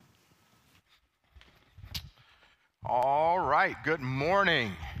All right, good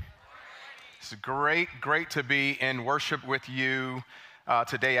morning. It's great to be in worship with you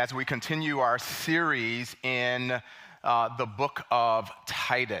today as we continue our series in the book of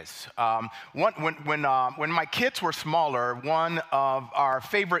Titus. When my kids were smaller, one of our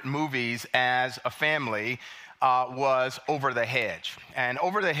favorite movies as a family was Over the Hedge. And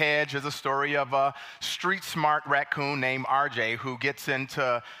Over the Hedge is a story of a street-smart raccoon named RJ who gets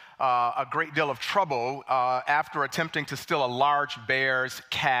into a great deal of trouble after attempting to steal a large bear's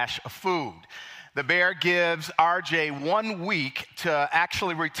cache of food. The bear gives RJ 1 week to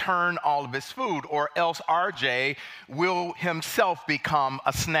actually return all of his food, or else RJ will himself become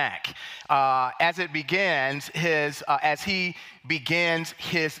a snack. As he begins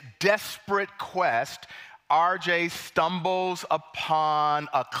his desperate quest, RJ stumbles upon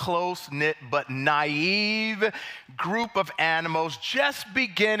a close-knit but naive group of animals just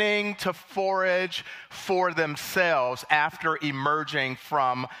beginning to forage for themselves after emerging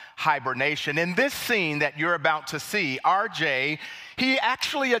from hibernation. In this scene that you're about to see, RJ, he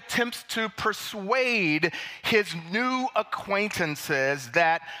actually attempts to persuade his new acquaintances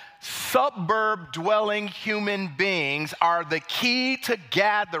that suburb-dwelling human beings are the key to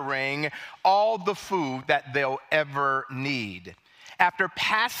gathering all the food that they'll ever need. After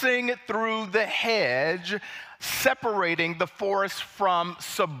passing through the hedge, separating the forest from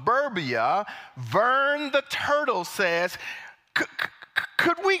suburbia, Vern the turtle says,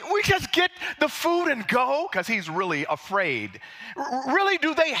 could we just get the food and go? Because he's really afraid. Really,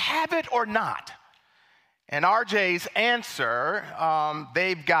 do they have it or not? And RJ's answer,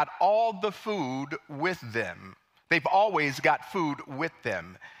 they've got all the food with them. They've always got food with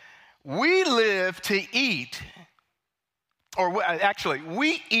them. We live to eat, or actually,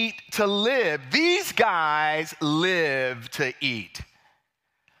 we eat to live. These guys live to eat.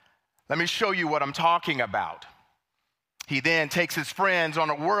 Let me show you what I'm talking about. He then takes his friends on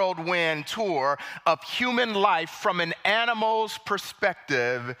a whirlwind tour of human life from an animal's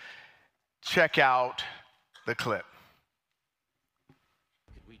perspective. Check out the clip.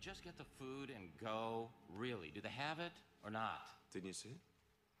 Could we just get the food and go? Really? Do they have it or not? Didn't you see it?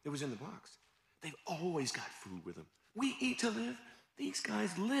 It was in the box. They've always got food with them. We eat to live. These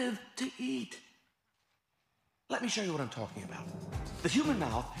guys live to eat. Let me show you what I'm talking about. The human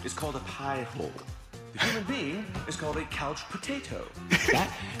mouth is called a pie hole. The human being is called a couch potato.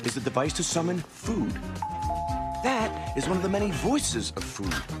 That is the device to summon food. That is one of the many voices of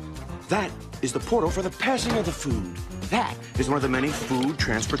food. That is the portal for the passing of the food. That is one of the many food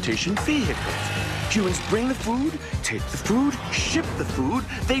transportation vehicles. Humans bring the food, take the food, ship the food,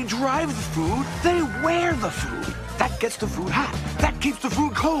 they drive the food, they wear the food. That gets the food hot. That keeps the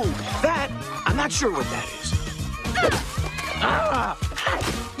food cold. That, I'm not sure what that is.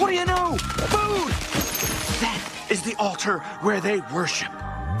 What do you know? Food! That is the altar where they worship.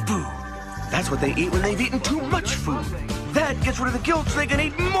 Food. That's what they eat when they've eaten too much food. That gets rid of the guilt so they can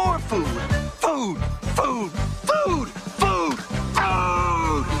eat more food. Food, food, food, food,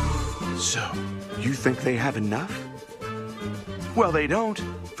 food. So, you think they have enough? Well, they don't.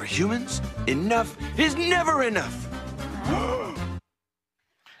 For humans, enough is never enough.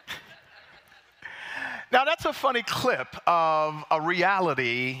 Now, that's a funny clip of a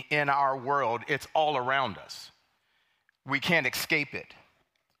reality in our world. It's all around us. We can't escape it.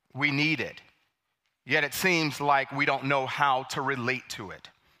 We need it. Yet it seems like we don't know how to relate to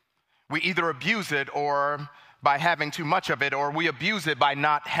it. We either abuse it or by having too much of it, or we abuse it by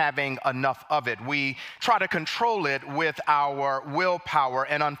not having enough of it. We try to control it with our willpower,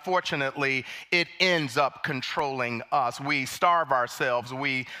 and unfortunately, it ends up controlling us. We starve ourselves,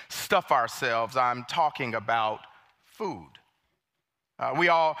 we stuff ourselves. I'm talking about food. We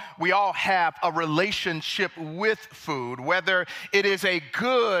all have a relationship with food, whether it is a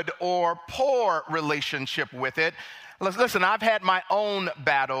good or poor relationship with it. Listen, I've had my own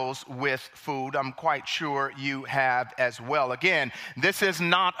battles with food. I'm quite sure you have as well. Again, this is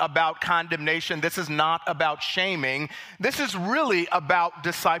not about condemnation. This is not about shaming. This is really about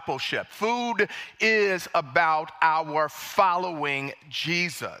discipleship. Food is about our following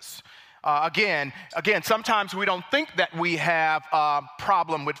Jesus. Again, sometimes we don't think that we have a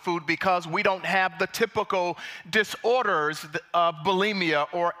problem with food because we don't have the typical disorders of bulimia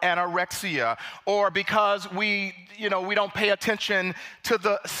or anorexia, or because we don't pay attention to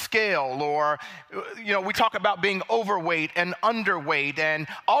the scale, or, we talk about being overweight and underweight, and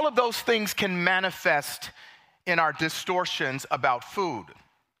all of those things can manifest in our distortions about food.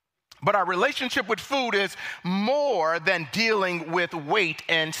 But our relationship with food is more than dealing with weight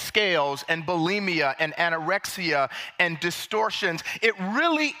and scales and bulimia and anorexia and distortions. It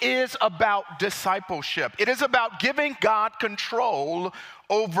really is about discipleship. It is about giving God control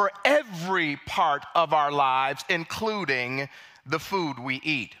over every part of our lives, including the food we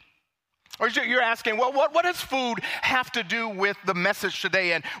eat. Or you're asking, well, what does food have to do with the message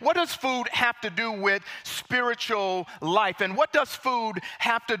today? And what does food have to do with spiritual life? And what does food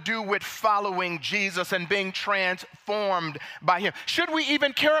have to do with following Jesus and being transformed by him? Should we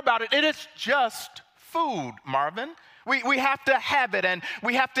even care about it? It is just food, Marvin. We have to have it and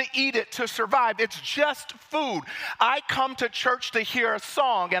we have to eat it to survive. It's just food. I come to church to hear a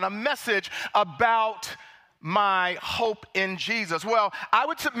song and a message about my hope in Jesus. Well, I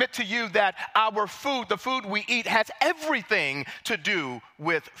would submit to you that our food, the food we eat, has everything to do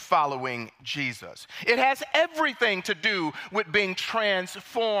with following Jesus. It has everything to do with being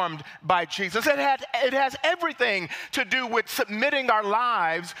transformed by Jesus. It has everything to do with submitting our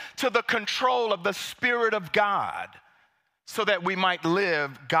lives to the control of the Spirit of God so that we might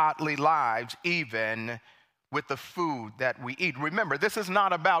live godly lives even with the food that we eat. Remember, this is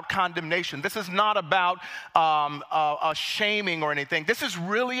not about condemnation. This is not about shaming or anything. This is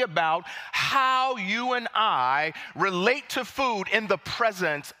really about how you and I relate to food in the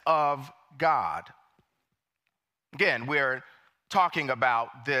presence of God. Again, we're talking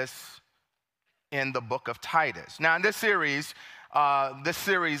about this in the book of Titus. Now, in this series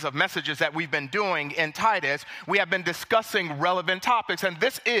of messages that we've been doing in Titus, we have been discussing relevant topics, and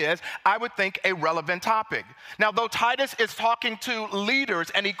this is, I would think, a relevant topic. Now, though Titus is talking to leaders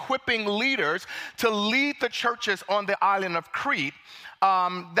and equipping leaders to lead the churches on the island of Crete,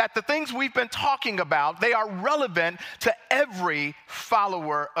 that the things we've been talking about, they are relevant to every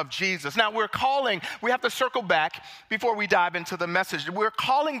follower of Jesus. Now, we have to circle back before we dive into the message. We're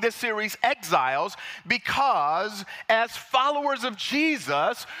calling this series Exiles because as followers of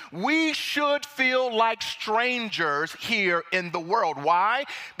Jesus, we should feel like strangers here in the world. Why?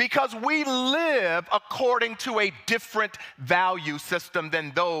 Because we live according to a different value system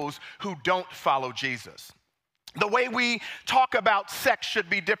than those who don't follow Jesus. The way we talk about sex should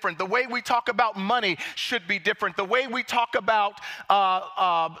be different. The way we talk about money should be different. The way we talk about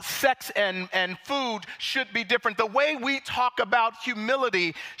sex and food should be different. The way we talk about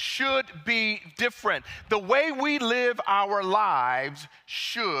humility should be different. The way we live our lives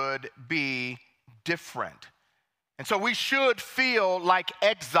should be different. And so we should feel like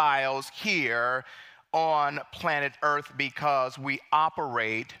exiles here on planet Earth because we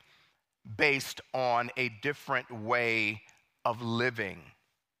operate based on a different way of living.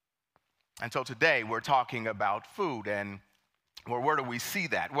 And so today we're talking about food, and where do we see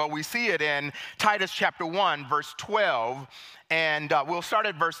that? Well, we see it in Titus chapter 1, verse 12, and we'll start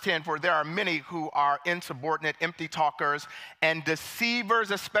at verse 10, for there are many who are insubordinate, empty talkers, and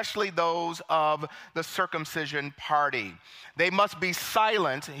deceivers, especially those of the circumcision party. They must be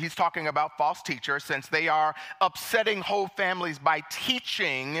silent, he's talking about false teachers, since they are upsetting whole families by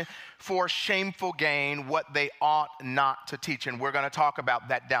teaching for shameful gain what they ought not to teach. And we're going to talk about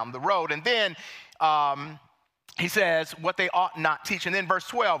that down the road. And then he says what they ought not teach. And then verse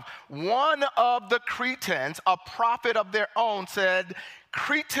 12, one of the Cretans, a prophet of their own, said,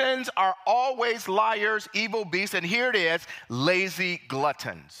 Cretans are always liars, evil beasts, and here it is, lazy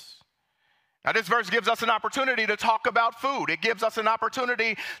gluttons. Now, this verse gives us an opportunity to talk about food. It gives us an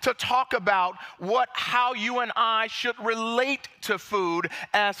opportunity to talk about how you and I should relate to food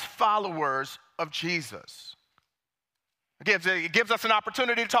as followers of Jesus. It gives us an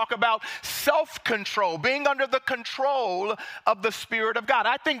opportunity to talk about self-control, being under the control of the Spirit of God.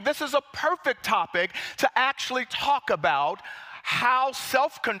 I think this is a perfect topic to actually talk about how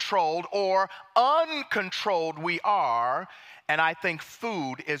self-controlled or uncontrolled we are. And I think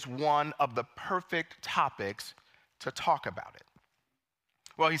food is one of the perfect topics to talk about it.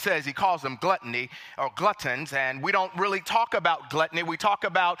 Well, he calls them gluttony or gluttons, and we don't really talk about gluttony. We talk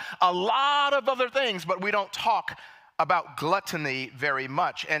about a lot of other things, but we don't talk about gluttony very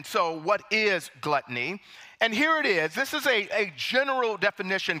much. And so what is gluttony? And here it is. This is a general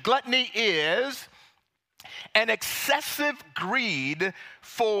definition. Gluttony is an excessive greed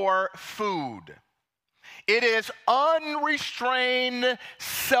for food. It is unrestrained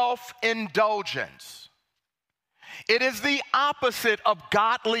self-indulgence. It is the opposite of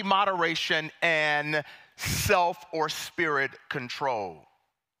godly moderation and self or spirit control.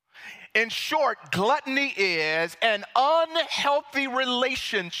 In short, gluttony is an unhealthy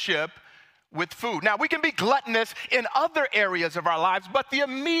relationship with food. Now, we can be gluttonous in other areas of our lives, but the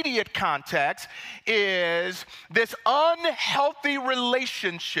immediate context is this unhealthy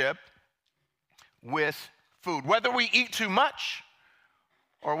relationship with food, whether we eat too much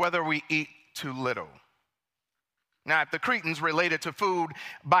or whether we eat too little. Now, if the Cretans related to food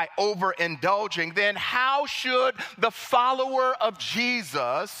by overindulging, then how should the follower of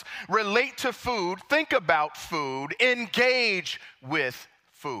Jesus relate to food, think about food, engage with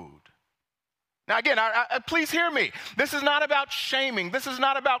food? Now, again, please hear me. This is not about shaming. This is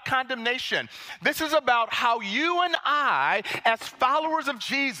not about condemnation. This is about how you and I, as followers of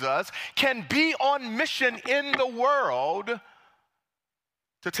Jesus, can be on mission in the world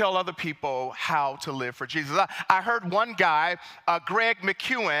to tell other people how to live for Jesus. I heard one guy, Greg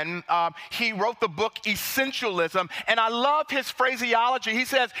McKeown, he wrote the book Essentialism, and I love his phraseology. He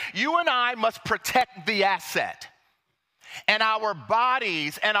says, you and I must protect the asset. And our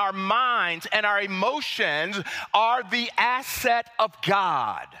bodies and our minds and our emotions are the asset of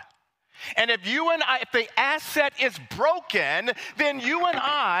God. And if the asset is broken, then you and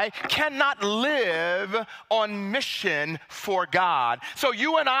I cannot live on mission for God. So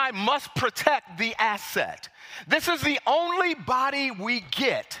you and I must protect the asset. This is the only body we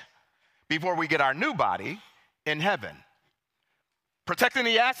get before we get our new body in heaven. Protecting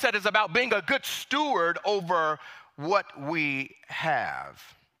the asset is about being a good steward over what we have.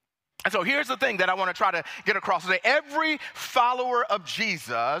 And so here's the thing that I want to try to get across today. Every follower of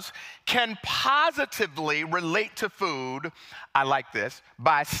Jesus can positively relate to food, I like this,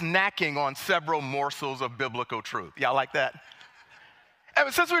 by snacking on several morsels of biblical truth. Y'all like that?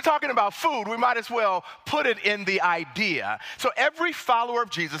 And since we're talking about food, we might as well put it in the idea. So every follower of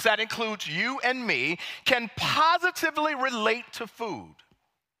Jesus, that includes you and me, can positively relate to food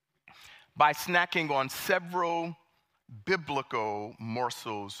by snacking on several biblical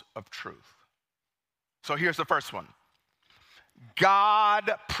morsels of truth. So here's the first one. God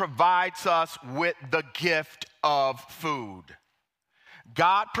provides us with the gift of food.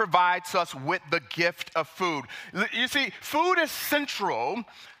 God provides us with the gift of food. You see, food is central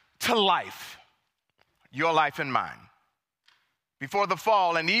to life, your life and mine. Before the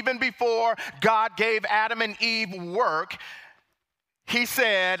fall, and even before God gave Adam and Eve work, he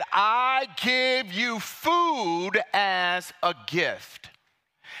said, I give you food as a gift.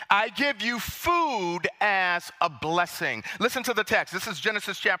 I give you food as a blessing. Listen to the text. This is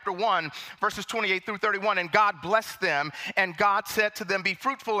Genesis chapter 1, verses 28 through 31. And God blessed them, and God said to them, be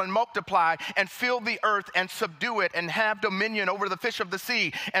fruitful and multiply, and fill the earth and subdue it, and have dominion over the fish of the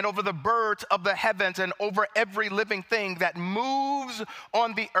sea, and over the birds of the heavens, and over every living thing that moves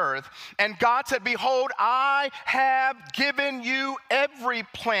on the earth. And God said, behold, I have given you every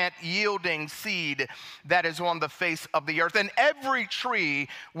plant yielding seed that is on the face of the earth, and every tree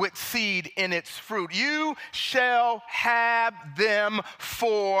with seed in its fruit. You shall have them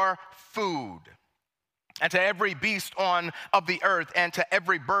for food. And to every beast of the earth, and to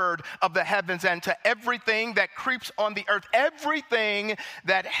every bird of the heavens, and to everything that creeps on the earth, everything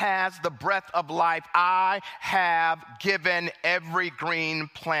that has the breath of life, I have given every green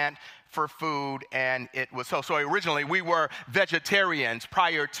plant for food, and it was so. So originally we were vegetarians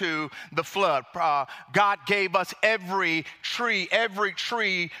prior to the flood. God gave us every tree,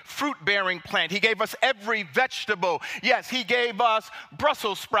 fruit-bearing plant. He gave us every vegetable. Yes, he gave us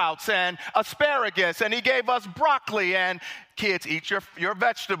Brussels sprouts and asparagus, and he gave us broccoli. And kids, eat your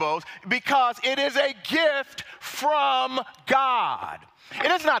vegetables, because it is a gift from God. It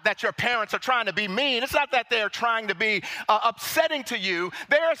is not that your parents are trying to be mean. It's not that they're trying to be upsetting to you.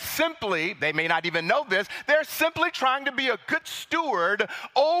 They may not even know this, they're simply trying to be a good steward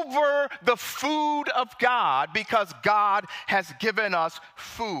over the food of God, because God has given us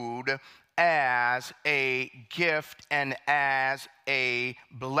food as a gift and as a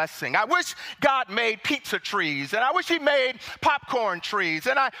blessing. I wish God made pizza trees, and I wish he made popcorn trees,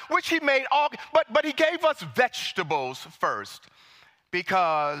 and I wish he made but he gave us vegetables first,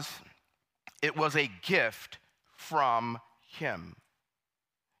 because it was a gift from him.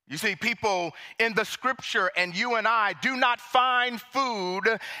 You see, people in the scripture and you and I do not find food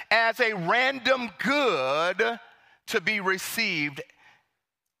as a random good to be received.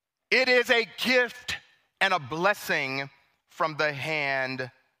 It is a gift and a blessing from the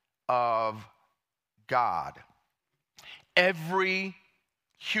hand of God. Every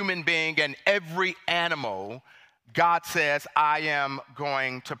human being and every animal, God says, I am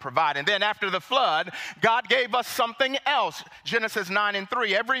going to provide. And then after the flood, God gave us something else. Genesis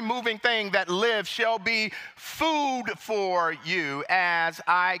 9:3, every moving thing that lives shall be food for you, as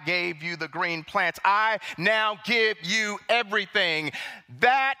I gave you the green plants. I now give you everything.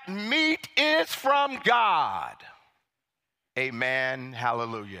 That meat is from God. Amen.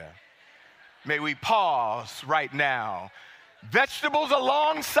 Hallelujah. May we pause right now Vegetables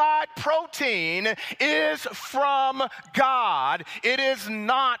alongside protein is from God. It is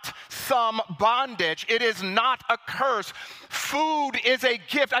not some bondage. It is not a curse. Food is a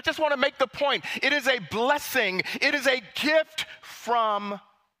gift. I just want to make the point. It is a blessing. It is a gift from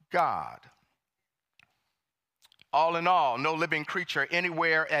God. All in all, no living creature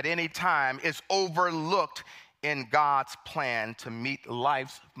anywhere at any time is overlooked in God's plan to meet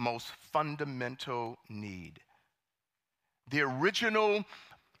life's most fundamental need. The original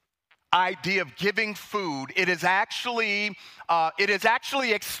idea of giving food, it is actually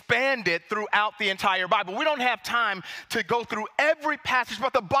expanded throughout the entire Bible. We don't have time to go through every passage,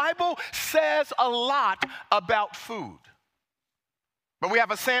 but the Bible says a lot about food. But we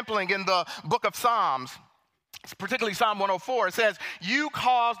have a sampling in the book of Psalms, particularly Psalm 104. It says, "You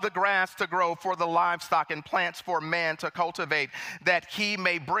cause the grass to grow for the livestock and plants for man to cultivate, that he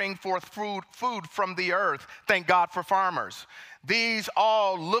may bring forth food from the earth." Thank God for farmers. These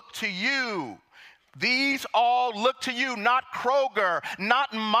all look to you. These all look to you, not Kroger,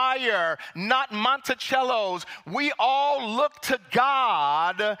 not Meijer, not Monticello's. We all look to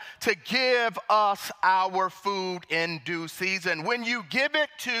God to give us our food in due season. When you give it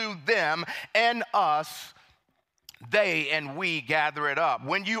to them and us, they and we gather it up.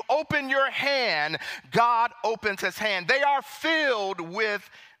 When you open your hand, God opens his hand. They are filled with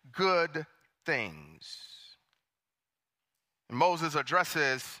good things. Moses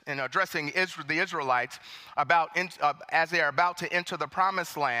addresses, in addressing the Israelites as they are about to enter the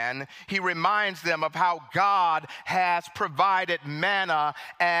promised land, he reminds them of how God has provided manna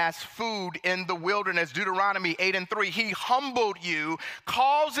as food in the wilderness. Deuteronomy 8:3, he humbled you,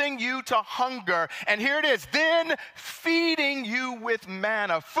 causing you to hunger. And here it is, then feeding you with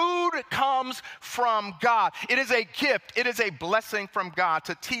manna. Food comes from God. It is a gift. It is a blessing from God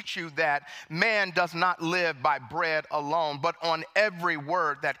to teach you that man does not live by bread alone, but on every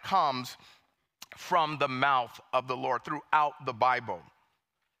word that comes from the mouth of the Lord. Throughout the Bible,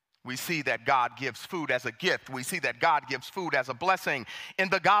 we see that God gives food as a gift. We see that God gives food as a blessing. In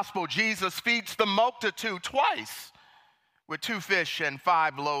the gospel, Jesus feeds the multitude twice with 2 fish and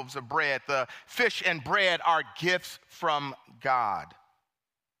 5 loaves of bread. The fish and bread are gifts from God.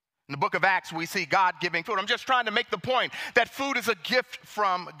 In the book of Acts, we see God giving food. I'm just trying to make the point that food is a gift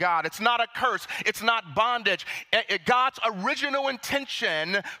from God. It's not a curse. It's not bondage. God's original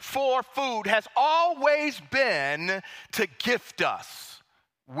intention for food has always been to gift us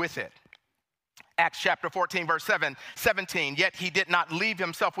with it. Acts chapter 14, verse 17, "Yet he did not leave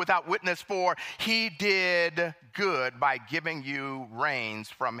himself without witness, for he did good by giving you rains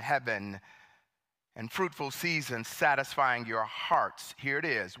from heaven and fruitful seasons, satisfying your hearts," here it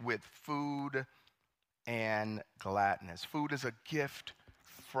is, "with food and gladness." Food is a gift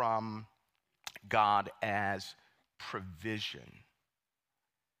from God as provision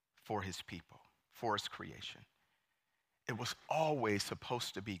for his people, for his creation. It was always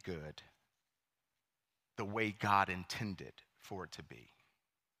supposed to be good the way God intended for it to be.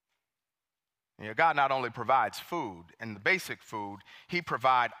 You know, God not only provides food and the basic food, he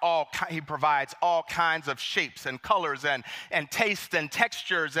provides all kinds of shapes and colors and tastes and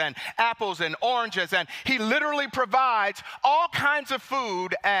textures and apples and oranges. And he literally provides all kinds of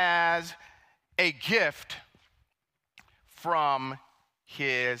food as a gift from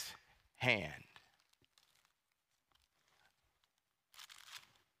his hand.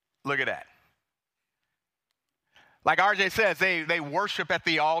 Look at that. Like RJ says, they worship at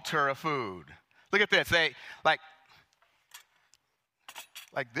the altar of food. Look at this. They like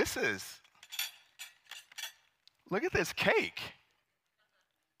this is, look at this cake.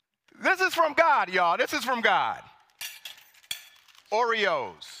 This is from God, y'all. This is from God.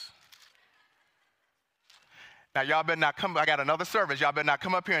 Oreos. Now, y'all better not come. I got another service. Y'all better not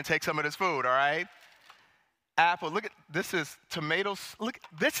come up here and take some of this food, all right? Apple. Look at, this is tomatoes. Look,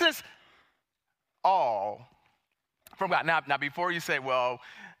 this is all from God. Now, before you say, well,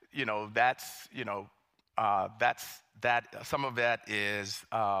 that's some of that is,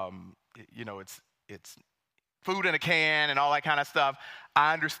 it's food in a can and all that kind of stuff.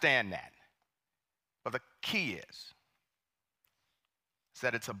 I understand that. But the key is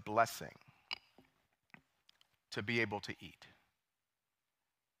that it's a blessing to be able to eat.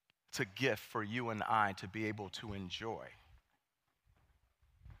 It's a gift for you and I to be able to enjoy.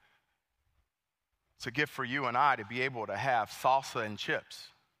 It's a gift for you and I to be able to have salsa and chips.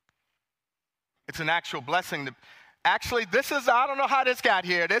 It's an actual blessing. Actually, I don't know how this got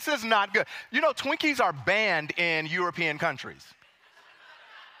here. This is not good. You know, Twinkies are banned in European countries.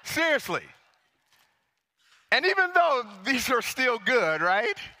 Seriously. And even though these are still good,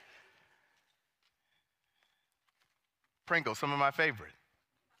 right? Pringles, some of my favorite.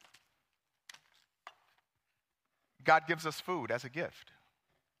 God gives us food as a gift.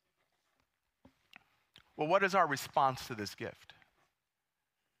 Well, what is our response to this gift?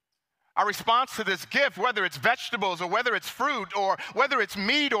 Our response to this gift, whether it's vegetables or whether it's fruit or whether it's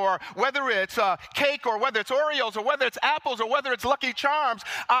meat or whether it's cake or whether it's Oreos or whether it's apples or whether it's Lucky Charms,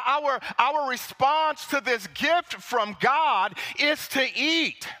 our response to this gift from God is to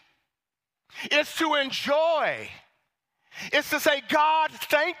eat. It's to enjoy. It's to say, God,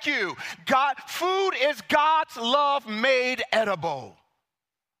 thank you. God, food is God's love made edible.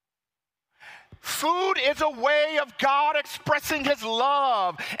 Food is a way of God expressing his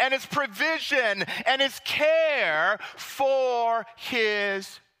love and his provision and his care for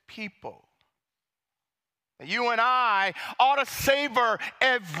his people. You and I ought to savor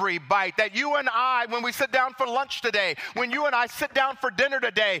every bite. That you and I, when we sit down for lunch today, when you and I sit down for dinner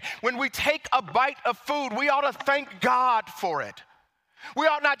today, when we take a bite of food, we ought to thank God for it. We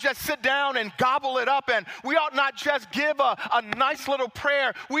ought not just sit down and gobble it up, and we ought not just give a nice little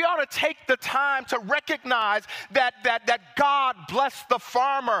prayer. We ought to take the time to recognize that God blessed the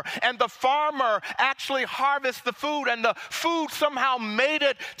farmer, and the farmer actually harvests the food, and the food somehow made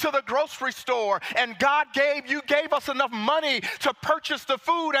it to the grocery store, and you gave us enough money to purchase the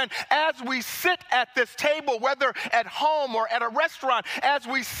food. And as we sit at this table, whether at home or at a restaurant, as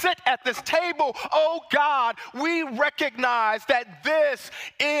we sit at this table, oh God, we recognize that this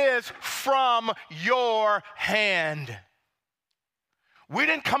is from your hand. We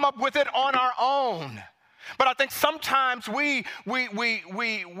didn't come up with it on our own. But I think sometimes we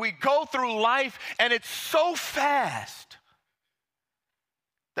go through life and it's so fast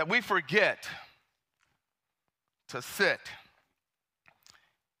that we forget to sit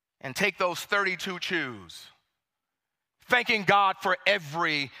and take those 32 chews, thanking God for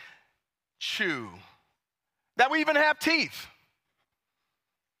every chew, that we even have teeth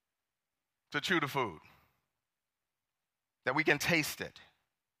to chew the food, that we can taste it.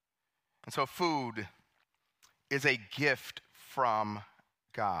 And so food is a gift from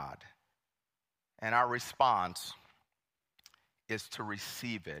God. And our response is to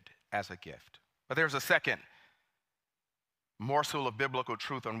receive it as a gift. But there's a second morsel of biblical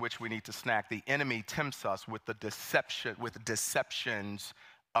truth on which we need to snack. The enemy tempts us with deceptions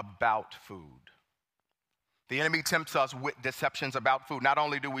about food. The enemy tempts us with deceptions about food. Not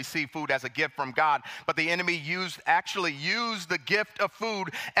only do we see food as a gift from God, but the enemy actually used the gift of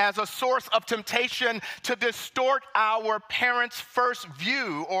food as a source of temptation to distort our parents' first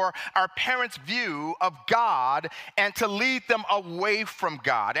view or our parents' view of God and to lead them away from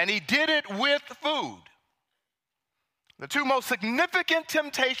God. And he did it with food. The two most significant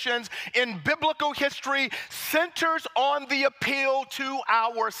temptations in biblical history centers on the appeal to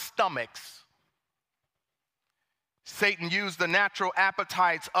our stomachs. Satan used the natural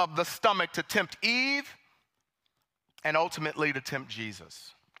appetites of the stomach to tempt Eve and ultimately to tempt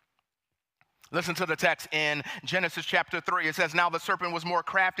Jesus. Listen to the text in Genesis chapter 3. It says, "Now the serpent was more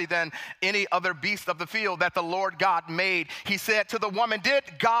crafty than any other beast of the field that the Lord God made. He said to the woman,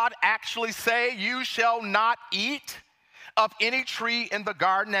 'Did God actually say you shall not eat of any tree in the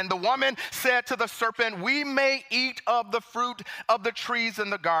garden?' And the woman said to the serpent, 'We may eat of the fruit of the trees in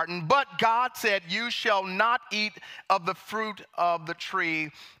the garden, but God said, you shall not eat of the fruit of the tree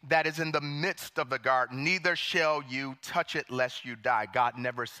that is in the midst of the garden, neither shall you touch it lest you die.'" God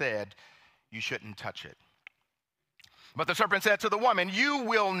never said you shouldn't touch it. But the serpent said to the woman, "You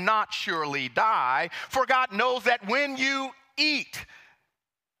will not surely die, for God knows that when you eat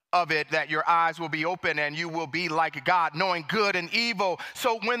of it, that your eyes will be open and you will be like God, knowing good and evil."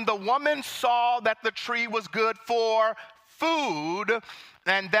 So when the woman saw that the tree was good for food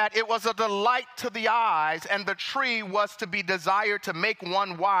and that it was a delight to the eyes and the tree was to be desired to make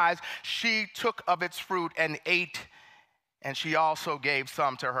one wise, she took of its fruit and ate, and she also gave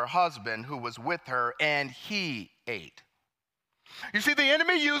some to her husband who was with her, and he ate. You see, the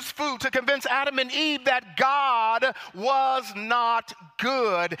enemy used food to convince Adam and Eve that God was not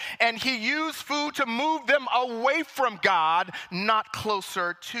good. And he used food to move them away from God, not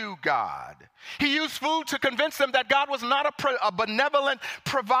closer to God. He used food to convince them that God was not a benevolent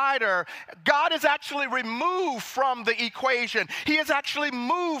provider. God is actually removed from the equation. He is actually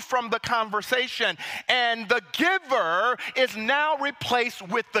moved from the conversation. And the giver is now replaced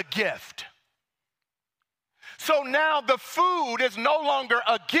with the gift. So now the food is no longer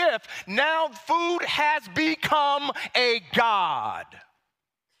a gift. Now food has become a god.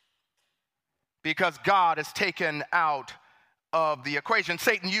 Because God is taken out of the equation.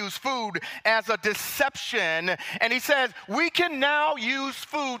 Satan used food as a deception, and he says we can now use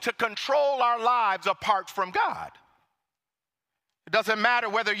food to control our lives apart from God. It doesn't matter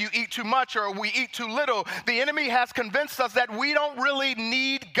whether you eat too much or we eat too little. The enemy has convinced us that we don't really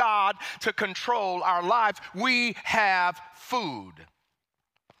need God to control our lives. We have food.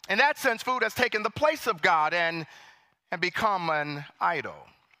 In that sense, food has taken the place of God and become an idol.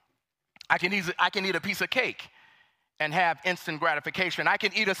 I can eat a piece of cake and have instant gratification. I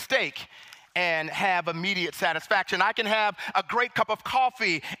can eat a steak and have immediate satisfaction. I can have a great cup of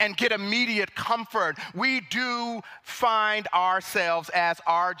coffee and get immediate comfort. We do find ourselves as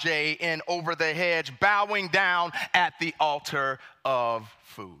RJ in Over the Hedge, bowing down at the altar of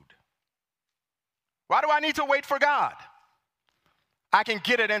food. Why do I need to wait for God? I can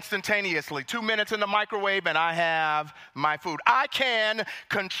get it instantaneously. 2 minutes in the microwave and I have my food. I can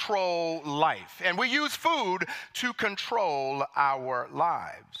control life. And we use food to control our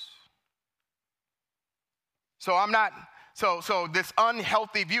lives. So this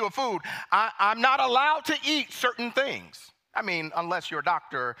unhealthy view of food, I'm not allowed to eat certain things. I mean, unless your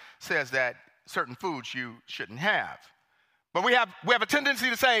doctor says that certain foods you shouldn't have. But we have a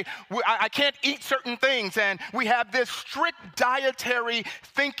tendency to say, I can't eat certain things, and we have this strict dietary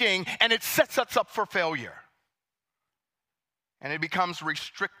thinking, and it sets us up for failure. And it becomes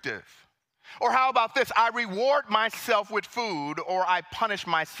restrictive. Or how about this? I reward myself with food, or I punish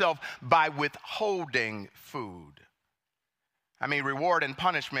myself by withholding food. I mean, reward and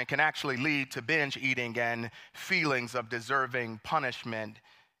punishment can actually lead to binge eating and feelings of deserving punishment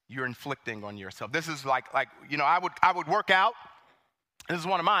you're inflicting on yourself. This is like I would work out. This is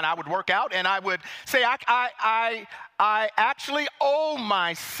one of mine. I would work out and I would say, I actually owe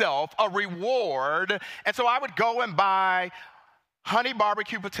myself a reward. And so I would go and buy honey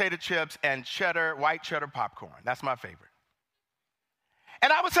barbecue potato chips and white cheddar popcorn. That's my favorite.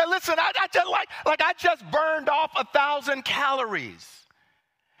 And I would say, listen, I just burned off 1,000 calories.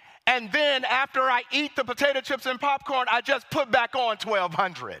 And then after I eat the potato chips and popcorn, I just put back on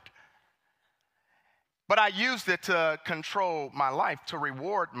 1,200. But I used it to control my life, to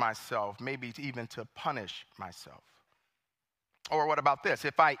reward myself, maybe even to punish myself. Or what about this?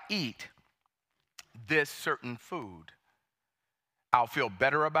 If I eat this certain food, I'll feel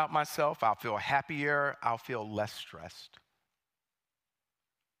better about myself, I'll feel happier, I'll feel less stressed.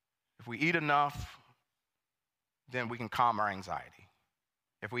 If we eat enough, then we can calm our anxiety.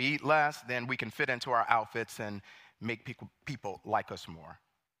 If we eat less, then we can fit into our outfits and make people like us more.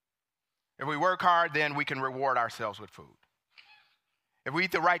 If we work hard, then we can reward ourselves with food. If we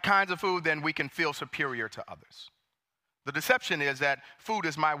eat the right kinds of food, then we can feel superior to others. The deception is that food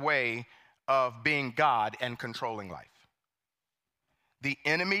is my way of being God and controlling life. The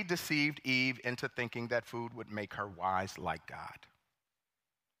enemy deceived Eve into thinking that food would make her wise like God.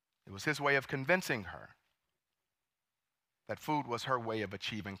 It was his way of convincing her that food was her way of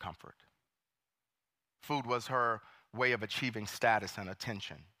achieving comfort. Food was her way of achieving status and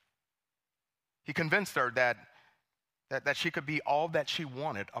attention. He convinced her that she could be all that she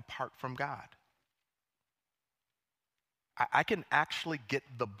wanted apart from God. I can actually get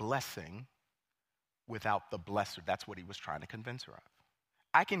the blessing without the blesser. That's what he was trying to convince her of.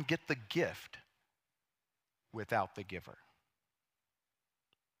 I can get the gift without the giver.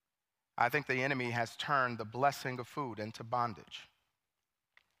 I think the enemy has turned the blessing of food into bondage.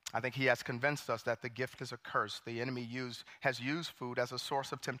 I think he has convinced us that the gift is a curse. The enemy has used food as a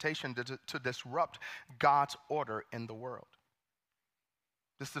source of temptation to disrupt God's order in the world.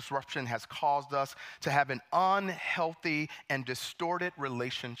 This disruption has caused us to have an unhealthy and distorted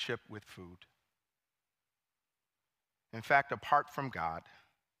relationship with food. In fact, apart from God,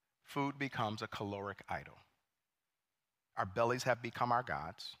 food becomes a caloric idol. Our bellies have become our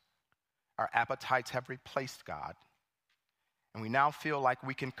gods. Our appetites have replaced God. And we now feel like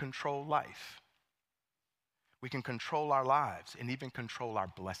we can control life. We can control our lives and even control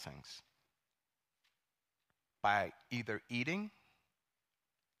our blessings by either eating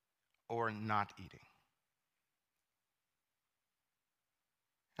or not eating.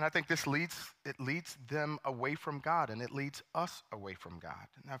 And I think this leads them away from God, and it leads us away from God.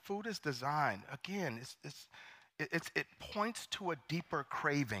 Now, food is designed, again, it points to a deeper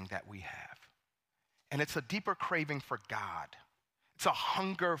craving that we have. And it's a deeper craving for God. It's a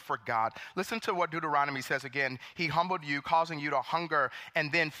hunger for God. Listen to what Deuteronomy says again. He humbled you, causing you to hunger,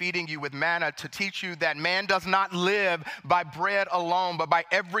 and then feeding you with manna to teach you that man does not live by bread alone, but by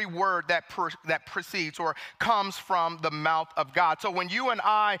every word that proceeds or comes from the mouth of God. So when you and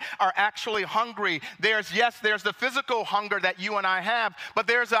I are actually hungry, there's the physical hunger that you and I have, but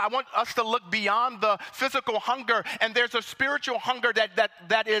I want us to look beyond the physical hunger, and there's a spiritual hunger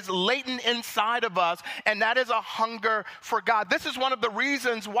that is latent inside of us, and that is a hunger for God. This is one one of the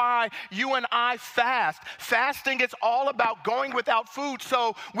reasons why you and I fast. Fasting is all about going without food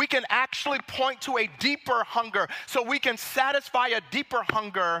so we can actually point to a deeper hunger, so we can satisfy a deeper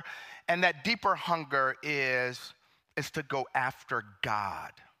hunger, and that deeper hunger is to go after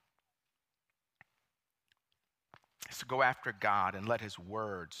God. It's to go after God and let his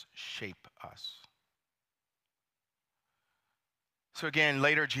words shape us. So again,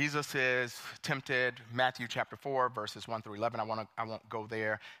 later Jesus is tempted, Matthew chapter 4, verses 1 through 11. I won't go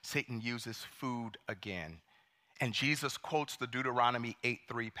there. Satan uses food again. And Jesus quotes the Deuteronomy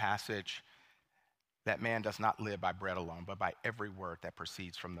 8:3 passage that man does not live by bread alone, but by every word that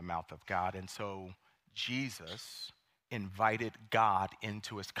proceeds from the mouth of God. And so Jesus invited God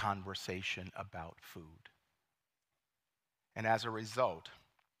into his conversation about food. And as a result,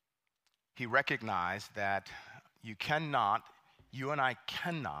 he recognized that you and I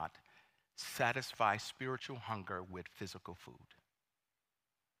cannot satisfy spiritual hunger with physical food.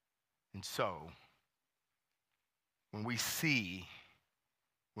 And so, when we see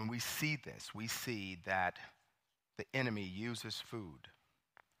this, we see that the enemy uses food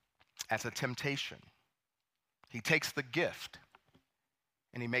as a temptation. He takes the gift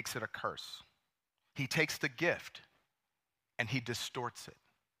and he makes it a curse. He takes the gift and he distorts it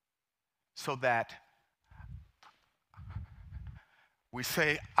so that we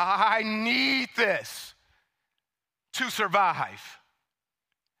say, I need this to survive.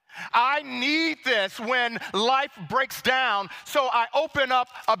 I need this when life breaks down, so I open up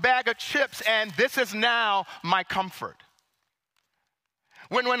a bag of chips and this is now my comfort.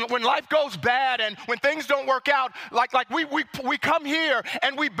 When life goes bad and when things don't work out, like we come here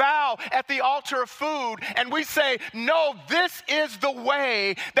and we bow at the altar of food and we say, no, this is the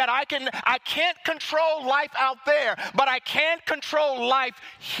way that I can't control life out there, but I can control life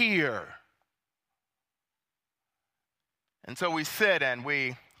here. And so we sit and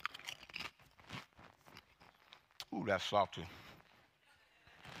ooh, that's salty.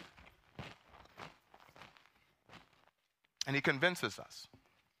 And he convinces us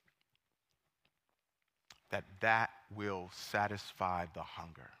that will satisfy the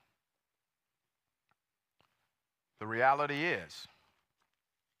hunger. The reality is,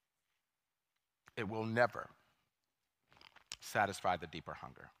 it will never satisfy the deeper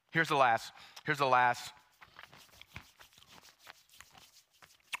hunger. Here's the last.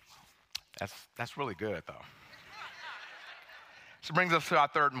 That's really good, though. This brings us to our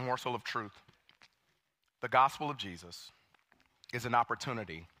third morsel of truth. The gospel of Jesus is an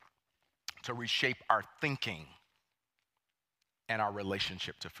opportunity to reshape our thinking and our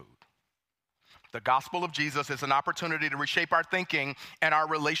relationship to food. The gospel of Jesus is an opportunity to reshape our thinking and our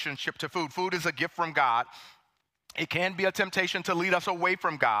relationship to food. Food is a gift from God. It can be a temptation to lead us away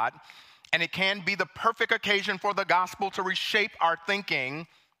from God, and it can be the perfect occasion for the gospel to reshape our thinking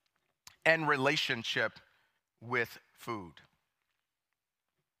and relationship with food.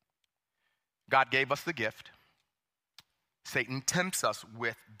 God gave us the gift. Satan tempts us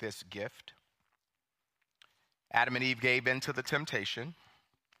with this gift. Adam and Eve gave in to the temptation.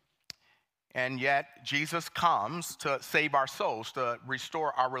 And yet, Jesus comes to save our souls, to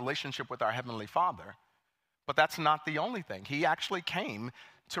restore our relationship with our Heavenly Father. But that's not the only thing. He actually came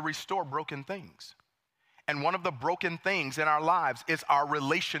to restore broken things. And one of the broken things in our lives is our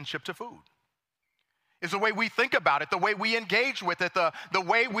relationship to food. Is the way we think about it, the way we engage with it, the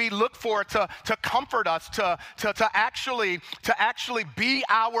way we look for it to comfort us, to actually be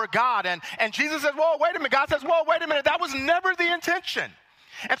our God. And Jesus says, whoa, wait a minute. God says, whoa, wait a minute. That was never the intention.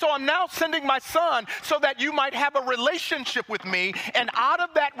 And so I'm now sending my son so that you might have a relationship with me. And out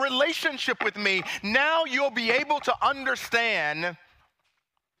of that relationship with me, now you'll be able to understand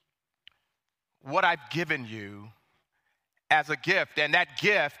what I've given you as a gift. And that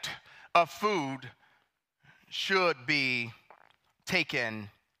gift of food should be taken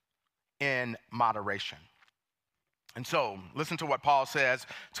in moderation. And so, listen to what Paul says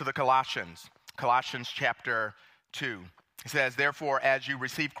to the Colossians. Colossians chapter 2. He says, therefore, as you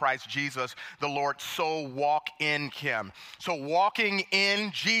receive Christ Jesus, the Lord, so walk in him. So walking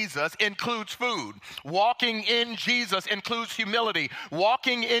in Jesus includes food. Walking in Jesus includes humility.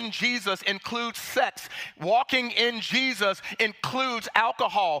 Walking in Jesus includes sex. Walking in Jesus includes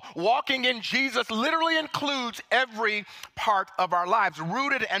alcohol. Walking in Jesus literally includes every part of our lives,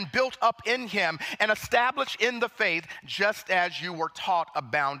 rooted and built up in him and established in the faith, just as you were taught,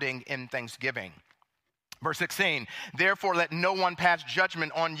 abounding in thanksgiving. Verse 16, therefore let no one pass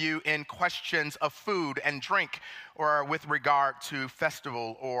judgment on you in questions of food and drink, or with regard to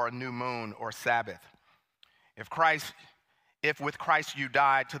festival or new moon or Sabbath. If with Christ you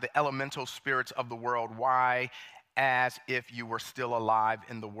died to the elemental spirits of the world, why, as if you were still alive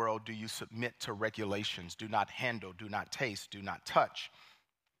in the world, do you submit to regulations? Do not handle, do not taste, do not touch,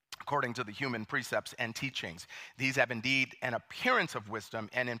 according to the human precepts and teachings. These have indeed an appearance of wisdom,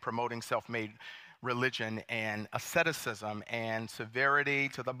 and in promoting self-made religion and asceticism and severity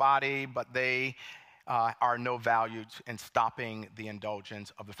to the body, but they are no value in stopping the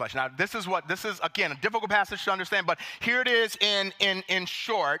indulgence of the flesh. Now, this is again, a difficult passage to understand, but here it is in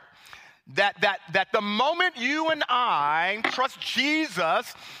short, that the moment you and I trust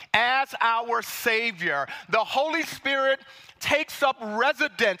Jesus as our Savior, the Holy Spirit takes up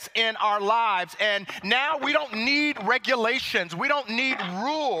residence in our lives. And now we don't need regulations. We don't need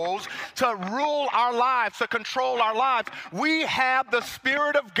rules to rule our lives, to control our lives. We have the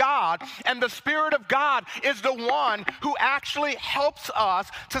Spirit of God, and the Spirit of God is the one who actually helps us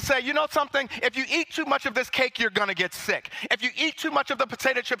to say, you know something, if you eat too much of this cake, you're going to get sick. If you eat too much of the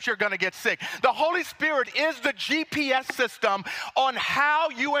potato chips, you're going to get sick. The Holy Spirit is the GPS system on how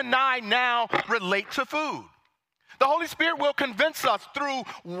you and I now relate to food. The Holy Spirit will convince us through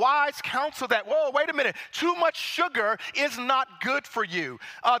wise counsel that, whoa, wait a minute, too much sugar is not good for you.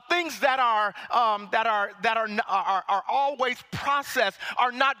 Things that are always processed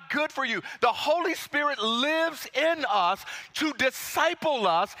are not good for you. The Holy Spirit lives in us to disciple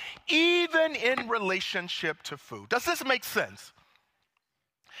us, even in relationship to food. Does this make sense?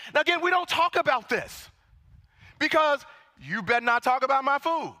 Now, again, we don't talk about this because you better not talk about my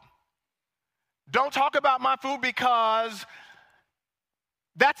food. Don't talk about my food because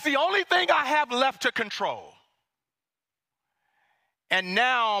that's the only thing I have left to control. And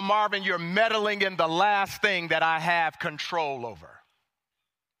now, Marvin, you're meddling in the last thing that I have control over.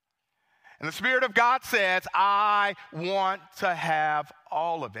 And the Spirit of God says, I want to have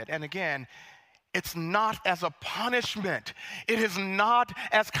all of it. And again, it's not as a punishment. It is not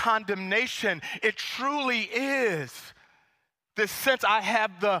as condemnation. It truly is this sense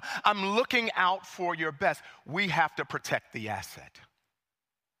I'm looking out for your best. We have to protect the asset.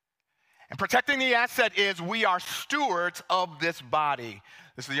 And protecting the asset is we are stewards of this body.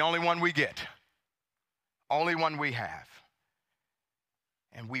 This is the only one we get, only one we have.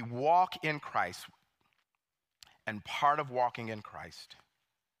 And we walk in Christ. And part of walking in Christ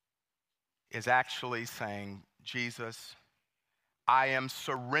is actually saying, Jesus, I am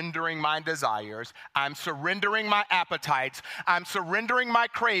surrendering my desires. I'm surrendering my appetites. I'm surrendering my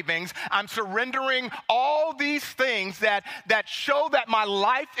cravings. I'm surrendering all these things that show that my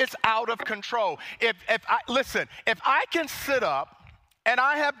life is out of control. If I can sit up, and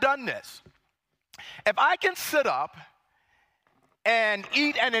I have done this, if I can sit up and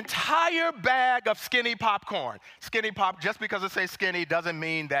eat an entire bag of skinny popcorn, skinny pop, just because it says skinny doesn't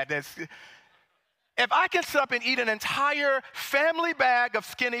mean that it's... If I can sit up and eat an entire family bag of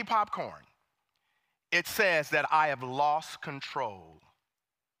skinny popcorn, it says that I have lost control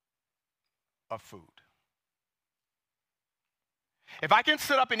of food. If I can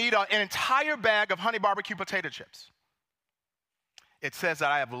sit up and eat an entire bag of honey barbecue potato chips, it says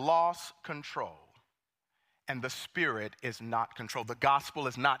that I have lost control, and the Spirit is not controlled. The gospel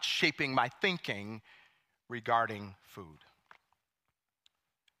is not shaping my thinking regarding food.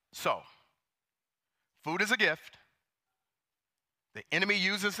 So, food is a gift. The enemy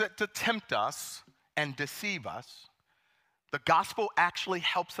uses it to tempt us and deceive us. The gospel actually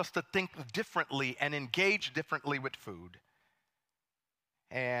helps us to think differently and engage differently with food.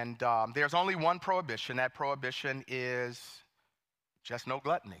 And there's only one prohibition. That prohibition is just no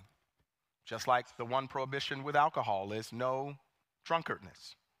gluttony. Just like the one prohibition with alcohol is no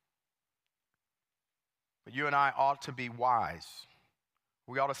drunkardness. But you and I ought to be wise.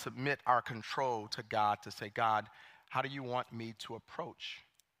 We ought to submit our control to God to say, God, how do you want me to approach?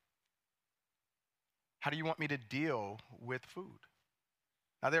 How do you want me to deal with food?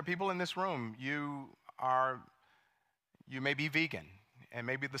 Now, there are people in this room, you may be vegan, and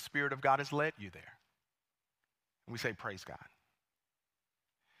maybe the Spirit of God has led you there. And we say, praise God.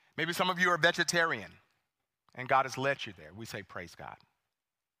 Maybe some of you are vegetarian, and God has led you there. We say, praise God.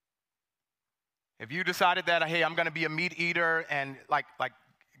 If you decided that, hey, I'm going to be a meat eater, and like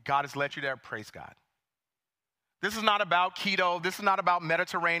God has led you there, praise God. This is not about keto. This is not about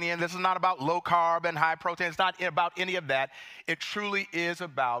Mediterranean. This is not about low carb and high protein. It's not about any of that. It truly is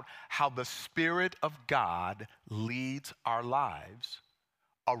about how the Spirit of God leads our lives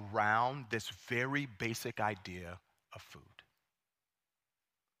around this very basic idea of food.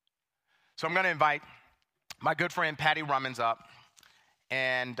 So I'm going to invite my good friend Patty Rummins up,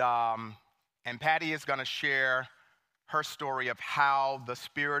 and Patty is going to share her story of how the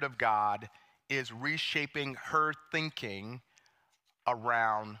Spirit of God is reshaping her thinking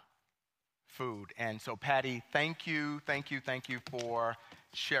around food. And so, Patty, thank you for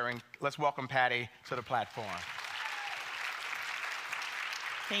sharing. Let's welcome Patty to the platform.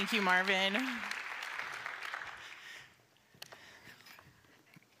 Thank you, Marvin.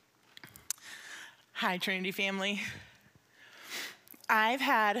 Hi, Trinity family. I've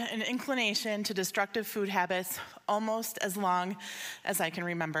had an inclination to destructive food habits almost as long as I can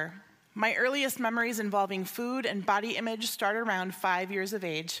remember. My earliest memories involving food and body image start around 5 years of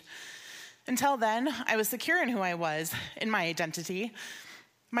age. Until then, I was secure in who I was, in my identity.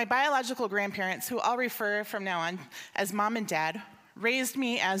 My biological grandparents, who I'll refer from now on as mom and dad, raised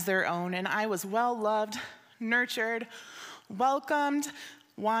me as their own, and I was well-loved, nurtured, welcomed,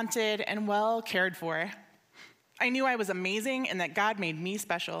 wanted, and well cared for. I knew I was amazing and that God made me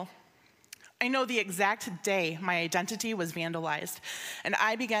special. I know the exact day my identity was vandalized, and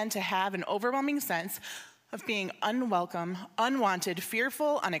I began to have an overwhelming sense of being unwelcome, unwanted,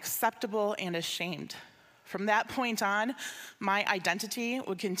 fearful, unacceptable, and ashamed. From that point on, my identity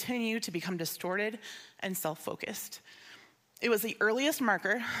would continue to become distorted and self-focused. It was the earliest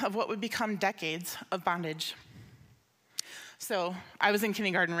marker of what would become decades of bondage. So I was in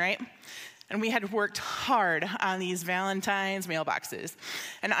kindergarten, right? And we had worked hard on these Valentine's mailboxes.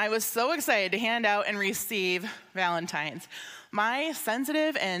 And I was so excited to hand out and receive Valentine's. My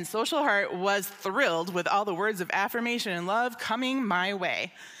sensitive and social heart was thrilled with all the words of affirmation and love coming my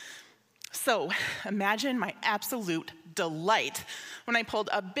way. So imagine my absolute delight when I pulled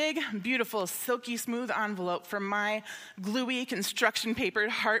a big, beautiful, silky smooth envelope from my gluey, construction papered,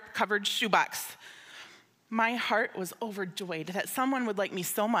 heart-covered shoebox. My heart was overjoyed that someone would like me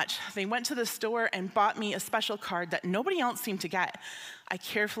so much. They went to the store and bought me a special card that nobody else seemed to get. I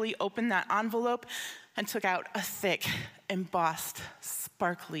carefully opened that envelope and took out a thick, embossed,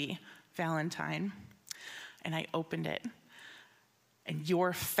 sparkly Valentine. And I opened it, and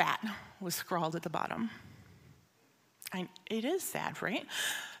 "You're fat" was scrawled at the bottom. It is sad, right?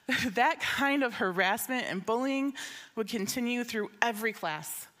 That kind of harassment and bullying would continue through every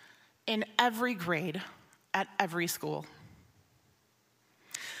class, in every grade, at every school.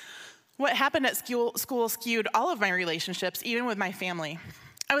 What happened at school skewed all of my relationships, even with my family.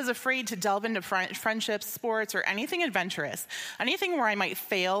 I was afraid to delve into friendships, sports, or anything adventurous, anything where I might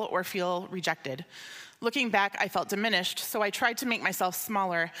fail or feel rejected. Looking back, I felt diminished, so I tried to make myself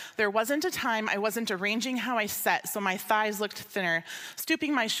smaller. There wasn't a time I wasn't arranging how I sat so my thighs looked thinner,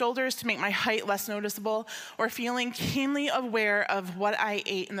 stooping my shoulders to make my height less noticeable, or feeling keenly aware of what I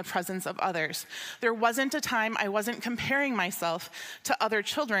ate in the presence of others. There wasn't a time I wasn't comparing myself to other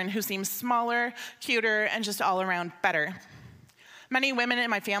children who seemed smaller, cuter, and just all around better. Many women in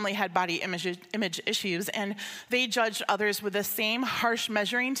my family had body image issues, and they judged others with the same harsh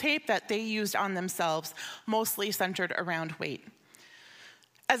measuring tape that they used on themselves, mostly centered around weight.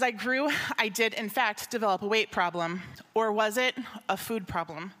 As I grew, I did, in fact, develop a weight problem, or was it a food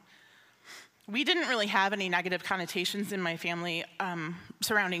problem? We didn't really have any negative connotations in my family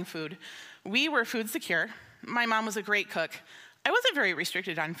surrounding food. We were food secure. My mom was a great cook. I wasn't very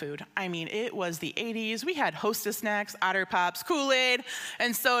restricted on food. I mean, it was the 80s. We had Hostess snacks, Otter Pops, Kool-Aid,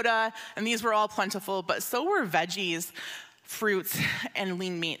 and soda, and these were all plentiful, but so were veggies, fruits, and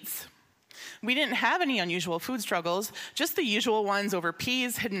lean meats. We didn't have any unusual food struggles, just the usual ones over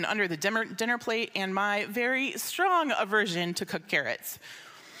peas hidden under the dinner plate and my very strong aversion to cooked carrots.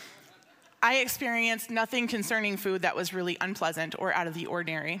 I experienced nothing concerning food that was really unpleasant or out of the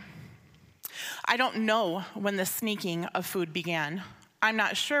ordinary. I don't know when the sneaking of food began. I'm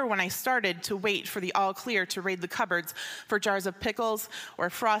not sure when I started to wait for the all clear to raid the cupboards for jars of pickles or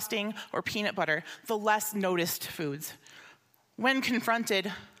frosting or peanut butter, the less noticed foods. When confronted,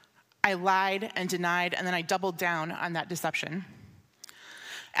 I lied and denied, and then I doubled down on that deception.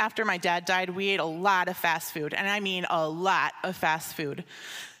 After my dad died, we ate a lot of fast food, and I mean a lot of fast food.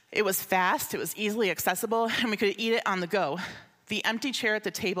 It was fast, it was easily accessible, and we could eat it on the go. The empty chair at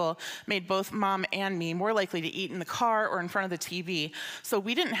the table made both Mom and me more likely to eat in the car or in front of the TV, so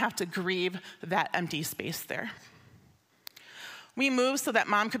we didn't have to grieve that empty space there. We moved so that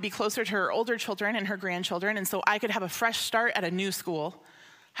Mom could be closer to her older children and her grandchildren, and so I could have a fresh start at a new school.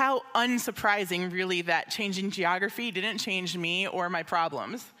 How unsurprising, really, that changing geography didn't change me or my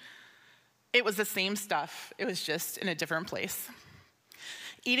problems. It was the same stuff. It was just in a different place.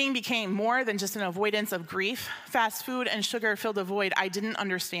 Eating became more than just an avoidance of grief. Fast food and sugar filled a void I didn't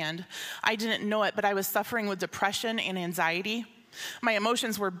understand. I didn't know it, but I was suffering with depression and anxiety. My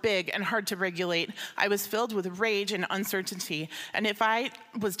emotions were big and hard to regulate. I was filled with rage and uncertainty, and if I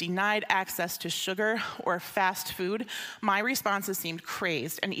was denied access to sugar or fast food, my responses seemed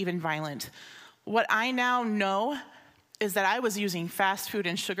crazed and even violent. What I now know is that I was using fast food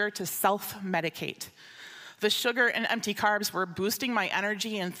and sugar to self-medicate. The sugar and empty carbs were boosting my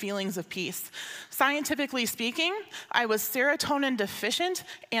energy and feelings of peace. Scientifically speaking, I was serotonin deficient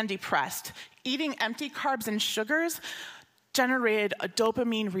and depressed. Eating empty carbs and sugars generated a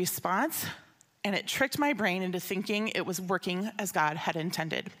dopamine response, and it tricked my brain into thinking it was working as God had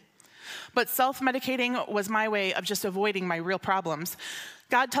intended. But self-medicating was my way of just avoiding my real problems.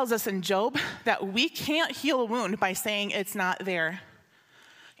 God tells us in Job that we can't heal a wound by saying it's not there.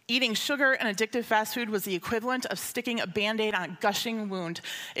 Eating sugar and addictive fast food was the equivalent of sticking a Band-Aid on a gushing wound.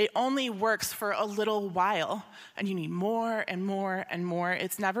 It only works for a little while, and you need more and more and more.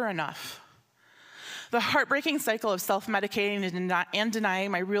 It's never enough. The heartbreaking cycle of self-medicating and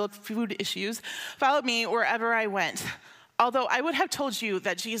denying my real food issues followed me wherever I went. Although I would have told you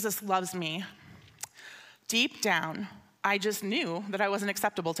that Jesus loves me, deep down, I just knew that I wasn't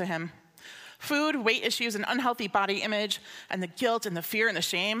acceptable to him. Food, weight issues, and unhealthy body image, and the guilt and the fear and the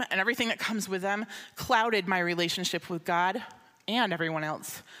shame and everything that comes with them clouded my relationship with God and everyone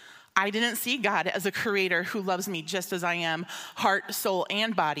else. I didn't see God as a creator who loves me just as I am, heart, soul,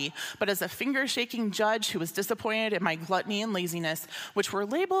 and body, but as a finger-shaking judge who was disappointed in my gluttony and laziness, which were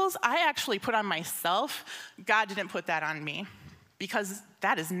labels I actually put on myself. God didn't put that on me, because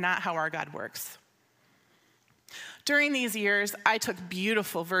that is not how our God works. During these years, I took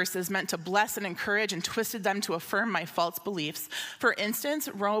beautiful verses meant to bless and encourage and twisted them to affirm my false beliefs. For instance,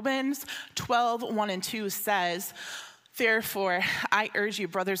 Romans 12:1-2 says, "Therefore, I urge you,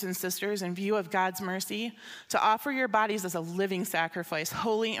 brothers and sisters, in view of God's mercy, to offer your bodies as a living sacrifice,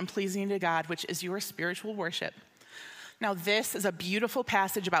 holy and pleasing to God, which is your spiritual worship." Now, this is a beautiful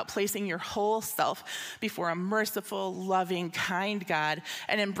passage about placing your whole self before a merciful, loving, kind God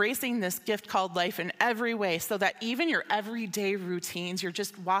and embracing this gift called life in every way so that even your everyday routines, you're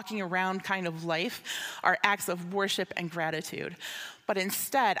just walking around kind of life, are acts of worship and gratitude. But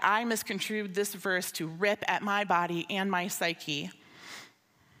instead, I misconstrued this verse to rip at my body and my psyche.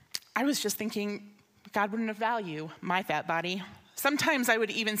 I was just thinking God wouldn't value my fat body. Sometimes I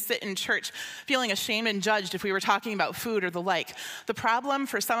would even sit in church feeling ashamed and judged if we were talking about food or the like. The problem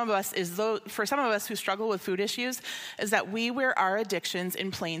for some of us who struggle with food issues is that we wear our addictions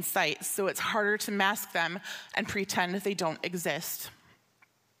in plain sight, so it's harder to mask them and pretend they don't exist.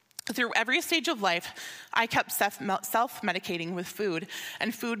 Through every stage of life, I kept self-medicating with food,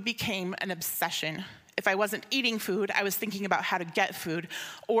 and food became an obsession. If I wasn't eating food, I was thinking about how to get food,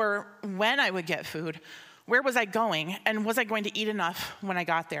 or when I would get food. Where was I going, and was I going to eat enough when I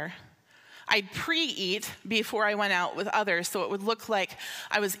got there? I'd pre-eat before I went out with others, so it would look like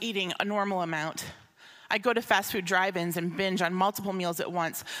I was eating a normal amount. I'd go to fast food drive-ins and binge on multiple meals at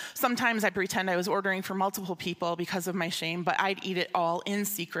once. Sometimes I'd pretend I was ordering for multiple people because of my shame, but I'd eat it all in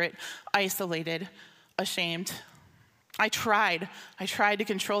secret, isolated, ashamed. I tried to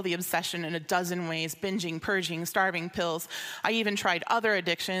control the obsession in a dozen ways, binging, purging, starving pills. I even tried other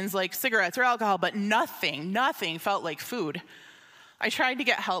addictions like cigarettes or alcohol, but nothing felt like food. I tried to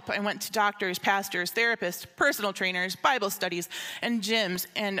get help. I went to doctors, pastors, therapists, personal trainers, Bible studies, and gyms,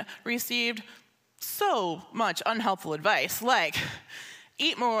 and received so much unhelpful advice, like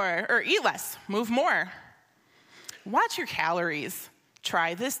eat more or eat less, move more, watch your calories,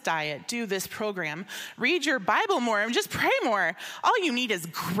 try this diet, do this program, read your Bible more, and just pray more. All you need is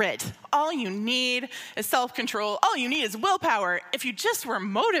grit. All you need is self-control. All you need is willpower. If you just were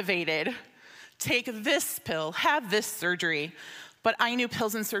motivated, take this pill, have this surgery. But I knew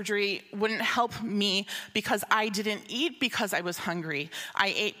pills and surgery wouldn't help me because I didn't eat because I was hungry.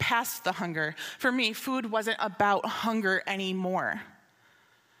 I ate past the hunger. For me, food wasn't about hunger anymore.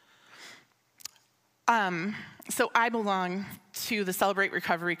 So I belong to the Celebrate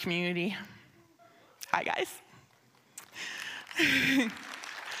Recovery community. Hi, guys.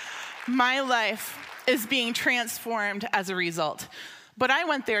 My life is being transformed as a result. But I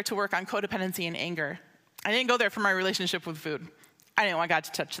went there to work on codependency and anger. I didn't go there for my relationship with food. I didn't want God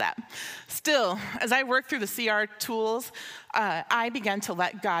to touch that. Still, as I worked through the CR tools, I began to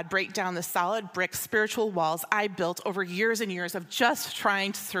let God break down the solid brick spiritual walls I built over years and years of just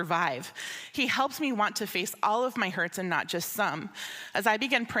trying to survive. He helped me want to face all of my hurts and not just some. As I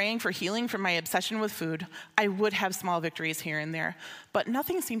began praying for healing from my obsession with food, I would have small victories here and there, but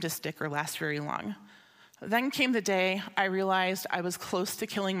nothing seemed to stick or last very long. Then came the day I realized I was close to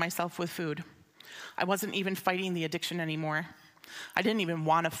killing myself with food. I wasn't even fighting the addiction anymore. I didn't even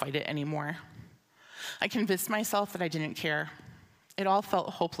want to fight it anymore. I convinced myself that I didn't care. It all felt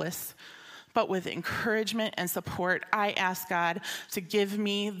hopeless. But with encouragement and support, I asked God to give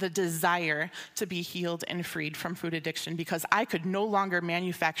me the desire to be healed and freed from food addiction because I could no longer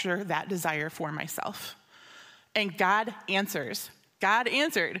manufacture that desire for myself. And God answers. God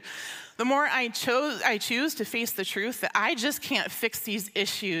answered. The more I choose to face the truth that I just can't fix these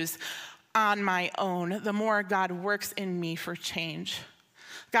issues on my own, the more God works in me for change.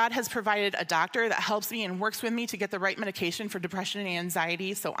 God has provided a doctor that helps me and works with me to get the right medication for depression and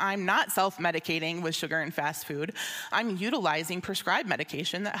anxiety, so I'm not self-medicating with sugar and fast food. I'm utilizing prescribed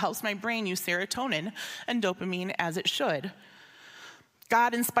medication that helps my brain use serotonin and dopamine as it should.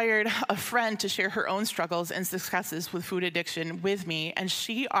 God inspired a friend to share her own struggles and successes with food addiction with me, and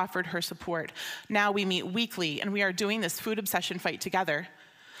she offered her support. Now we meet weekly, and we are doing this food obsession fight together.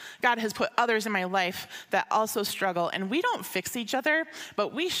 God has put others in my life that also struggle, and we don't fix each other,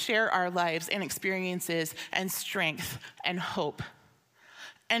 but we share our lives and experiences and strength and hope.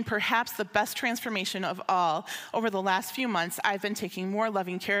 And perhaps the best transformation of all, over the last few months, I've been taking more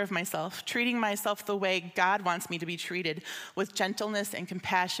loving care of myself, treating myself the way God wants me to be treated, with gentleness and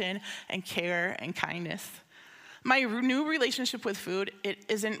compassion and care and kindness. My new relationship with food, it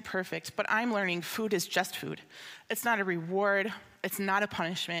isn't perfect, but I'm learning food is just food. It's not a reward. It's not a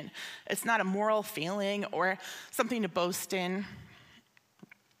punishment. It's not a moral failing or something to boast in.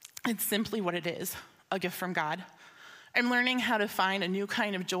 It's simply what it is, a gift from God. I'm learning how to find a new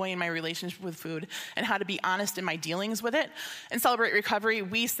kind of joy in my relationship with food and how to be honest in my dealings with it. In Celebrate Recovery,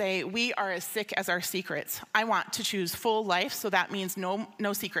 we say we are as sick as our secrets. I want to choose full life, so that means no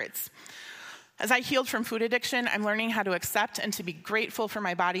secrets. As I healed from food addiction, I'm learning how to accept and to be grateful for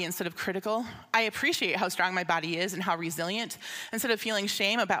my body instead of critical. I appreciate how strong my body is and how resilient. Instead of feeling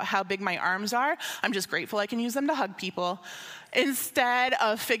shame about how big my arms are, I'm just grateful I can use them to hug people. Instead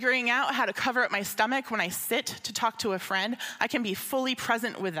of figuring out how to cover up my stomach when I sit to talk to a friend, I can be fully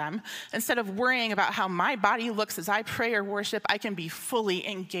present with them. Instead of worrying about how my body looks as I pray or worship, I can be fully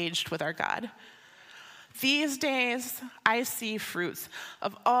engaged with our God. These days, I see fruits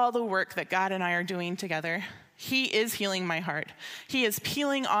of all the work that God and I are doing together. He is healing my heart. He is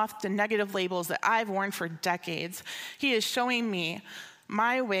peeling off the negative labels that I've worn for decades. He is showing me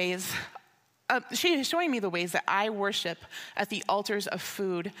my ways. She is showing me the ways that I worship at the altars of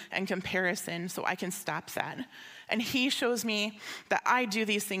food and comparison, so I can stop that. And he shows me that I do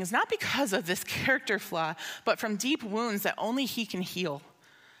these things not because of this character flaw, but from deep wounds that only he can heal.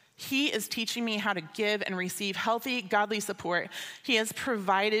 He is teaching me how to give and receive healthy, godly support. He has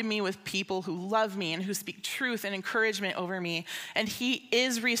provided me with people who love me and who speak truth and encouragement over me. And he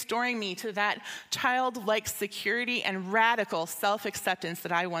is restoring me to that childlike security and radical self-acceptance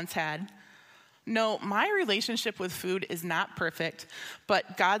that I once had. No, my relationship with food is not perfect,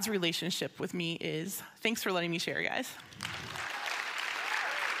 but God's relationship with me is. Thanks for letting me share, guys.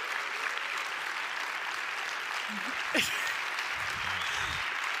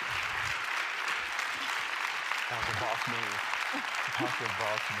 That was a boss move. That was a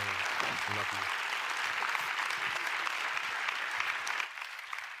boss move. I love you.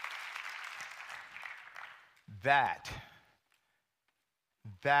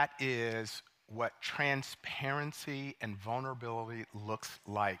 That is what transparency and vulnerability look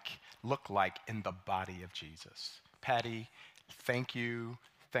like in the body of Jesus. Patty, thank you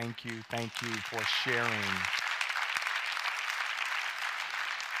for sharing.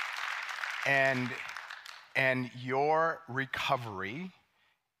 And your recovery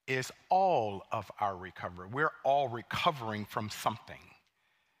is all of our recovery. We're all recovering from something.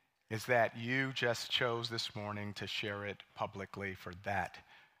 Is that you just chose this morning to share it publicly. For that,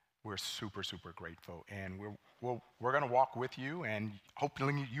 we're super, super grateful. And we're going to walk with you, and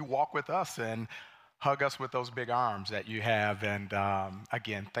hopefully you walk with us and hug us with those big arms that you have. And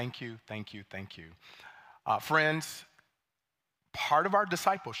again, thank you. Friends, part of our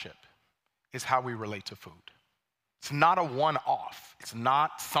discipleship is how we relate to food. It's not a one-off. It's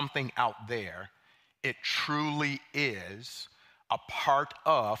not something out there. It truly is a part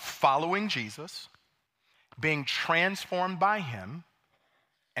of following Jesus, being transformed by him,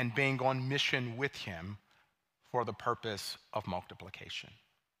 and being on mission with him for the purpose of multiplication.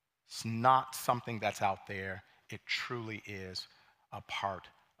 It's not something that's out there. It truly is a part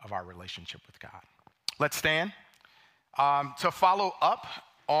of our relationship with God. Let's stand. To follow up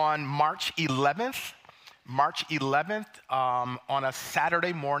on March 11th, on a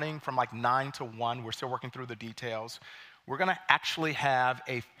Saturday morning from like 9 to 1, we're still working through the details. We're going to actually have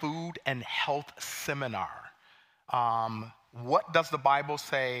a food and health seminar. What does the Bible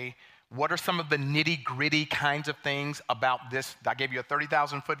say? What are some of the nitty-gritty kinds of things about this? I gave you a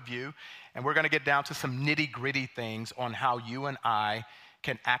 30,000-foot view, and we're going to get down to some nitty-gritty things on how you and I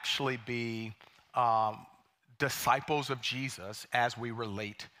can actually be disciples of Jesus as we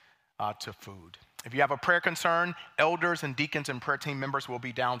relate to food. If you have a prayer concern, elders and deacons and prayer team members will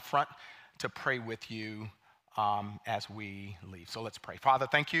be down front to pray with you as we leave. So let's pray. Father,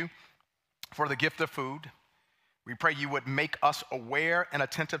 thank you for the gift of food. We pray you would make us aware and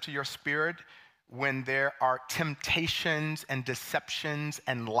attentive to your Spirit when there are temptations and deceptions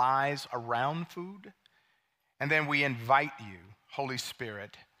and lies around food. And then we invite you, Holy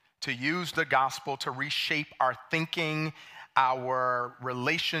Spirit, to use the gospel to reshape our thinking, our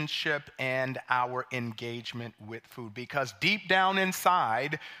relationship, and our engagement with food. Because deep down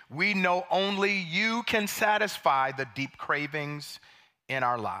inside, we know only you can satisfy the deep cravings in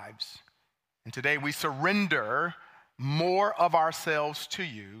our lives. And today we surrender more of ourselves to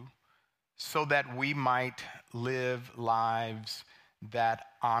you so that we might live lives that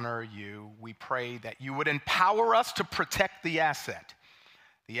honor you. We pray that you would empower us to protect the asset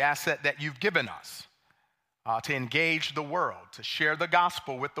that you've given us, to engage the world, to share the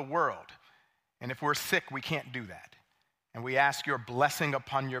gospel with the world. And if we're sick, we can't do that. And we ask your blessing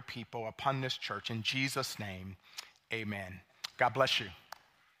upon your people, upon this church. In Jesus' name, amen. God bless you.